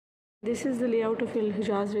This is the layout of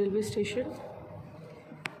Al-Hijaz railway station.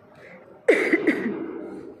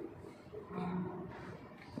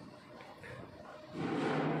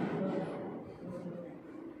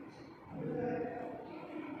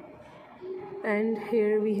 And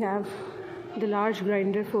here we have the large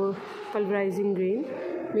grinder for pulverizing grain,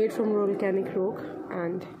 made from volcanic rock,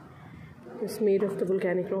 and it's made of the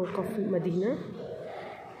volcanic rock of Medina.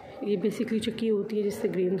 ये basically चक्की होती है जिससे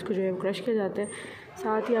grains को जो है वो crush किया जाता है।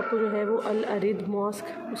 साथ ही आपको जो है वो अल अरिद मॉस्क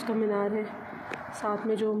उसका मीनार है। साथ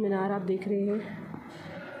में जो मीनार आप देख रहे हैं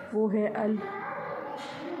वो है अल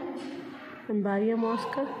अंबारिया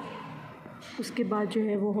मॉस्क का। उसके बाद जो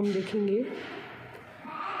है वो हम देखेंगे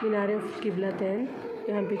मीनार ऑफ किबला तैन,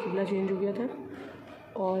 यहाँ पे किबला चेंज हो गया था।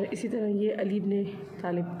 और इसी तरह ये अली इब्न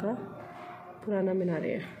तालिब का पुराना मीनार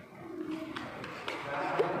है।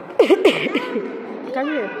 Come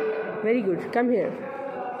here. Very good. Come here.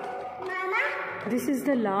 This is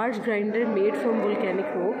the large grinder made from volcanic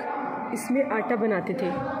rock. इसमें आटा बनाते थे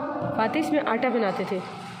फाते, इसमें आटा बनाते थे।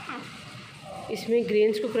 इसमें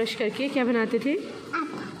ग्रेन्स को क्रश करके क्या बनाते थे?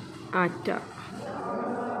 आटा।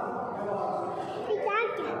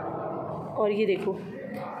 और ये देखो,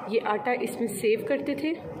 ये आटा इसमें सेव करते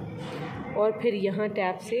थे और फिर यहाँ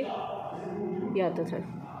टैप से ये आता था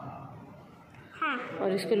और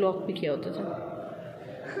इसको लॉक भी किया होता था।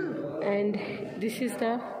 And this is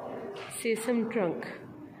the सेसम trunk,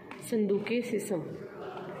 संदूके सेसम,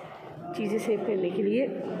 चीज़ें सेव करने के लिए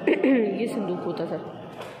ये संदूक होता था,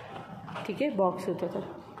 ठीक है, बॉक्स होता था।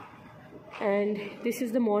 And this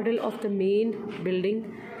is the model of the main building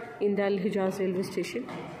in the अल-हिजाज railway station.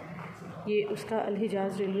 ये उसका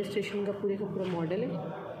अल-हिजाज रेलवे स्टेशन का पूरे का पूरा मॉडल है,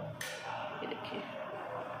 ये देखिए।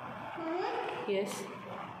 Yes,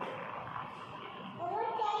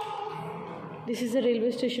 this is the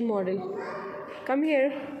railway station model. Come here.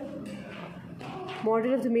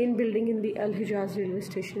 Model of the main building in the Al-Hijaz railway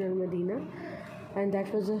station Al-Madina, and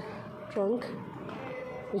that was a trunk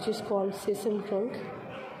which is called Sesam trunk.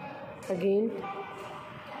 Again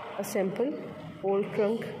a sample, old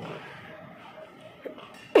trunk.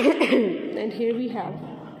 And here we have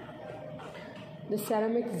the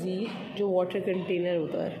ceramic Z, जो water container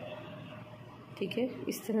होता है, ठीक है।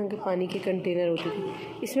 इस तरह के पानी के कंटेनर होते थे,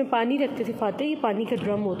 इसमें पानी रखते थे फाते। ये पानी का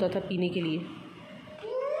ड्रम होता था पीने के लिए,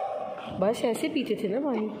 बस ऐसे पीते थे ना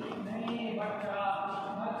पानी।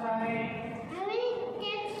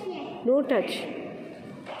 No touch.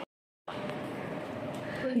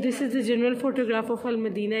 This is the general photograph of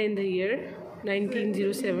अल-मदीना in the year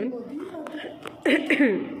 1907।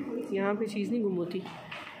 यहाँ पे चीज़ नहीं गुम होती।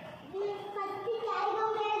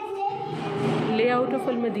 Layout of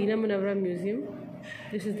Al-Madina Al-Munawarah Museum.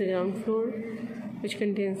 This is the ground floor, which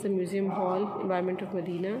contains the museum hall, environment of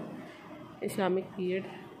Medina, Islamic period,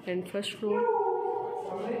 and first floor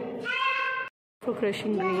for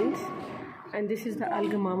crushing grains. And this is the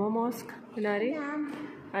Al-Gamama Mosque Minare,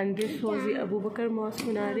 and this was the Abu Bakr Mosque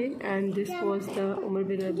Minare, and this was the Umar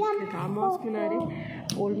bin Abdul Khattab Mosque Minare,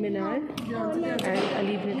 Old Minar, and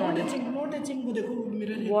Ali bin Talib.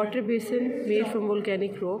 Water basin made from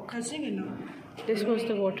volcanic rock. This was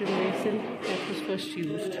the water basin that was first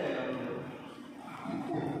used.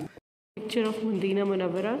 Picture of Medina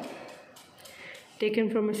Munawwarah taken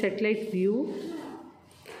from a satellite view.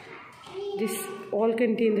 This all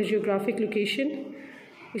contain the geographic location,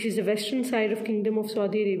 which is the western side of Kingdom of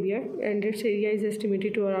Saudi Arabia, and its area is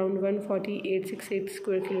estimated to around 148.68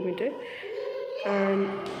 square kilometer, and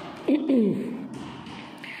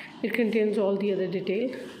it contains all the other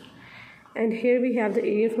detail. And here we have the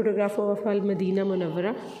aerial photograph of Al-Madina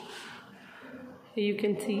Munawwarah. You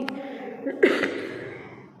can see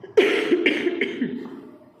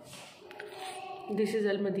this is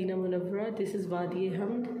Al-Madina Munawwarah. This is Wadi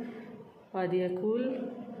Hamd, Wadi Akul,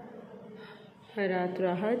 Harat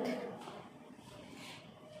Rahat.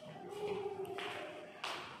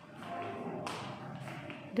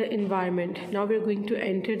 The environment. Now we are going to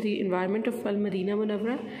enter the environment of Al-Madina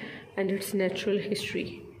Munawwarah and its natural history.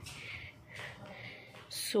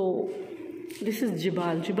 So this is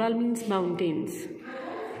Jibal. Jibal means mountains.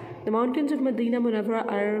 The mountains of Medina Munawwarah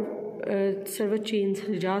are several chains.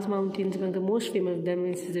 Hijaz mountains, among the most famous of them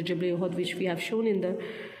is the Jabal Uhud, which we have shown in the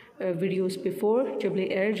videos before. Jabal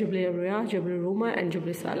Air, Jabal Arya, Jabal Ruma, and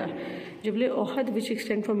Jabal Salah. Jabal Uhud, which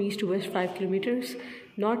extend from east to west 5 kilometers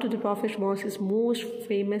north to the Prophet Mosque, is most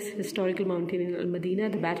famous historical mountain in Al-Madina,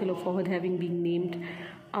 the Battle of Uhud having been named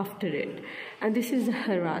after it. And this is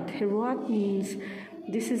Harat. Harat means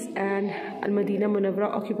this is an Al-Madina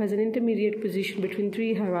Munawwarah occupies an intermediate position between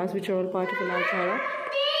three Harats, which are all part of a large Hara.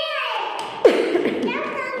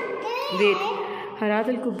 Wait, Harat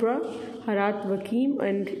al-Kubra, Harat Wakim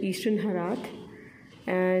and Eastern Harat,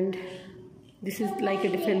 and this is like a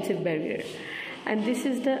defensive barrier. And this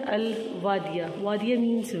is the Al-Wadiya. Wadiya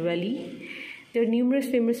means valley. There are numerous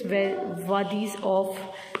famous wadis of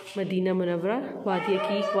Medina Munawwarah: Wadi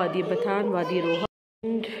Aqiq, Wadi Batan, Wadi Roha,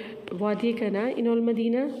 and Wadi Kana in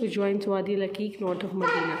Al-Madina, which joins Wadi Al-Aqiq north of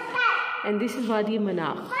Medina. And this is Wadi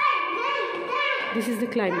Manakh. This is the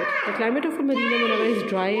climate. The climate of Al-Madina Munawwarah is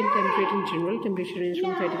dry and temperate in general. Temperature ranges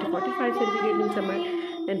from 30 to 45 centigrade in summer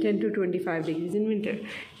and 10 to 25 degrees in winter.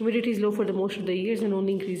 Humidity is low for the most of the years and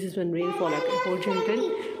only increases when rainfall occurs.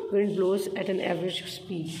 Horizontal wind blows at an average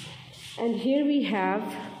speed. And here we have,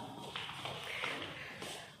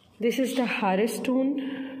 this is the Haris stone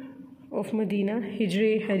of Medina,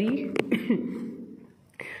 Hijre Hari.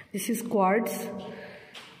 This is quartz.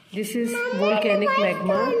 This is volcanic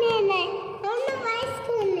magma.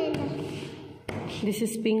 This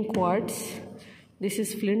is pink quartz. This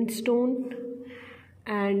is flint stone.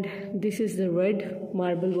 And this is the red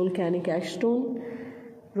marble volcanic ash stone.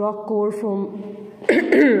 Rock core from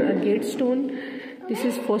agate stone. This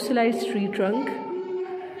is fossilized tree trunk.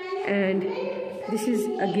 And this is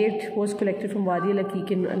agate was collected from Wadi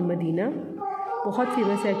Al-Aqiq in Al-Madina. बहुत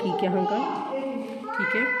famous है अकीक यहाँ का,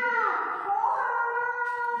 ठीक है.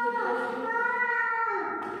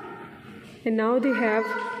 And now they have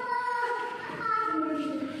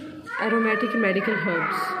aromatic medical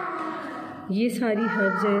herbs. ये सारी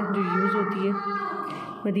herbs हैं जो यूज़ होती है.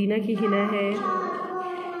 मदीना की हिना है,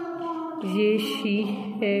 ये शी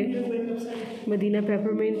है, मदीना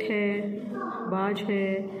पेपरमिंट है, बाज है,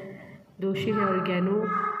 दोशी है, ऑर्गेनो,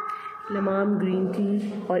 लमाम ग्रीन टी,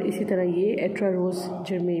 और इसी तरह ये attire rose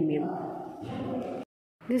germanium.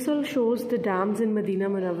 This all shows the dams in Medina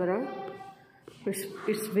Munawwarah.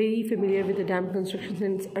 It's very familiar with the dam construction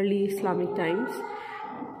since early Islamic times.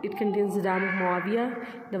 It contains the dam of Muawiyah,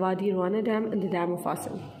 the Wadi Rwana dam, and the dam of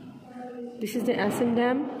Asim. This is the Asim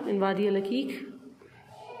dam in Wadi Al-Aqiq,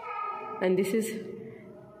 and this is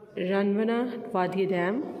Ranwana Wadi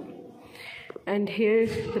dam. And here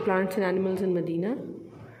the plants and animals in Medina.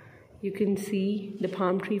 You can see the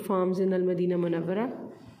palm tree farms in Al-Madina Munawwarah.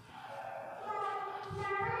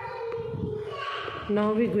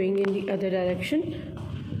 Now we're going in the other direction,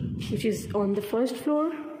 which is on the first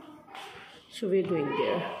floor. So we're going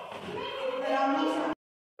there.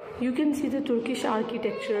 You can see the Turkish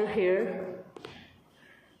architecture here.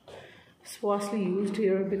 It's vastly used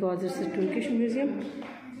here because it's a Turkish museum.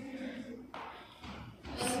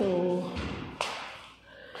 So,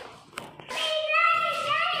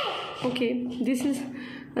 okay, this is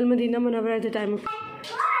Al-Madina Munawwarah at the time of.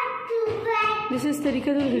 This is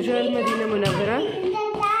Tariqat al-Hijra al-Madina Munawwarah.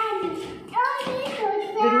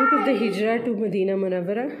 The route of the Hijra to Medina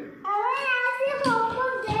Munawwarah.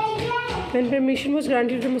 When permission was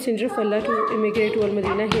granted to the Messenger of Allah to immigrate to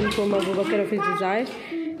Al-Madina, he informed Abu Bakr of his desire,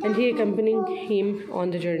 and he accompanied him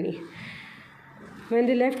on the journey. When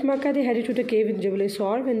they left Makkah, they headed to the cave in Jabal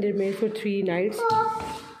Sawr, when they remained for 3 nights.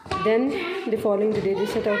 Then, the following day, they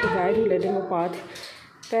set out a guide who led them a path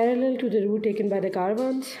parallel to the route taken by the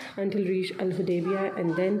caravans until reached Al-Hudaybiyah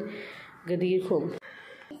and then Ghadir Khum.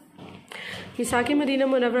 Misaki Medina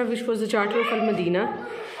Munawwarah, which was the charter of Al-Madina,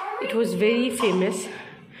 it was very famous.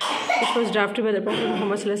 It was drafted by the Prophet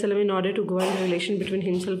Muhammad in order to govern the relation between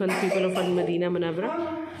himself and the people of Al-Madina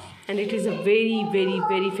Munawwarah, and it is a very, very,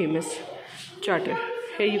 very famous charter.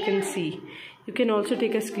 Here you can see. You can also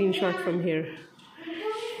take a screenshot from here.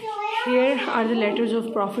 Here are the letters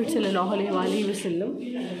of Prophet sallallahu alaihi wasallam.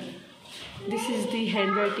 This is the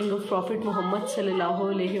handwriting of Prophet Muhammad sallallahu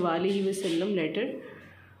alaihi wasallam letter,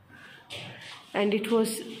 and it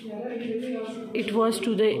was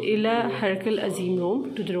to the Ila Hercule Azim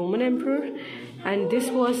Rome, to the Roman Emperor, and this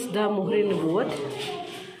was the Muhr Nubuwwat,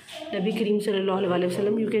 Nabi Kareem sallallahu alaihi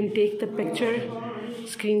wasallam. You can take the picture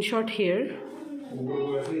screenshot here.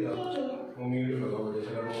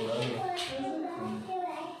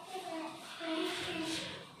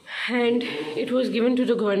 And it was given to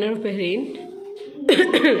the governor of Bahrain.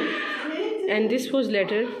 And this was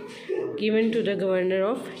later given to the governor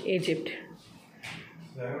of Egypt.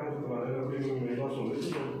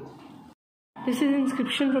 This is an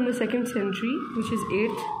inscription from the 2nd century, which is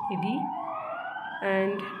 8th AD,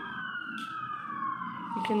 and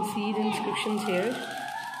you can see the inscriptions here.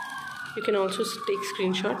 You can also take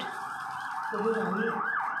screenshot.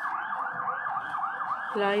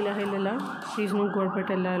 La ilaha illallah, there is no God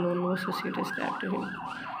but Allah alone, no associate is ascribed to him.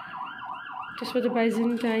 This was the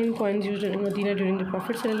Byzantine coins used in Medina during the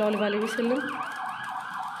Prophet sallallahu alaihi wasallam.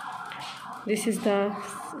 This is the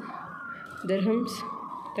dirhams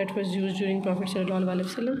that was used during Prophet sallallahu alaihi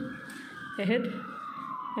wasallam. Ahead,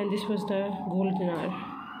 and this was the gold dinar.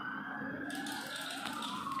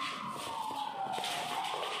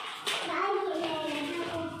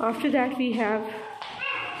 After that we have,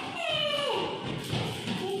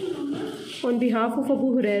 on behalf of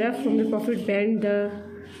Abu Huraira from the Prophet banned the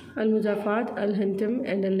Al-Muzafat, Al-Hantam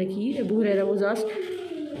and Al-Nakir. Abu Huraira was asked,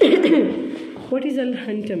 what is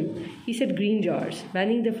Al-Hantam? He said green jars,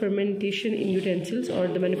 banning the fermentation in utensils or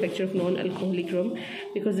the manufacture of non-alcoholic rum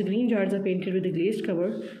because the green jars are painted with a glazed cover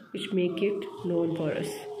which make it non-porous.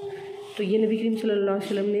 तो ये नबी करीम सल्लल्लाहु अलैहि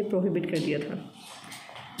वसल्लम ने prohibit कर दिया था.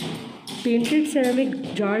 Painted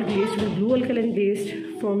ceramic jar glazed with blue alkaline paste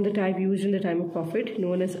from the type used in the time of Prophet,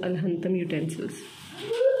 known as Al-Hantam utensils.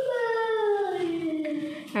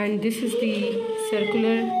 And this is the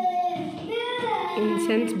circular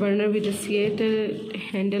incense burner with a sciatal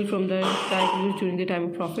handle from the type used during the time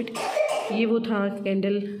of Prophet. ये वो था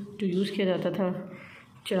candle जो use किया जाता था,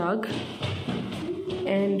 चिराग.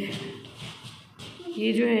 And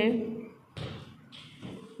ये जो है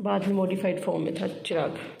बाद में मॉडिफाइड फॉर्म में था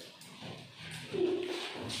चिराग.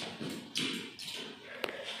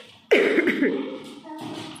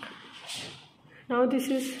 Now this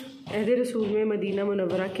is अहद रसूल में मदीना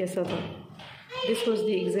मुनव्वरा कैसा था. This was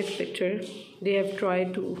the exact picture they have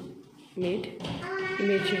tried to make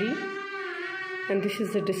imagery, and this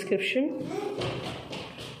is the description.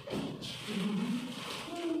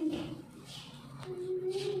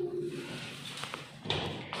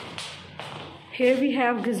 Here we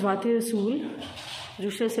have गज़वात रसूल.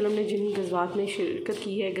 रसूल सल्लम ने जिन गज़वात में शिरकत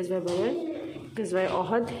की है, गज़वा बदर, गज़वा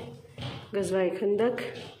Uhud, गज़वा खंदक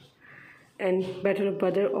and Battle of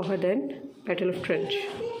Badr, Uhud and Battle of Trench.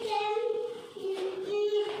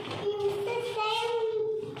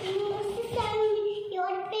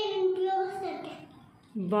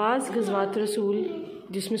 बाज़ गज़वात रसूल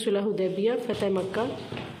जिसमें सुलह हुदैबिया, फ़तह मक्का,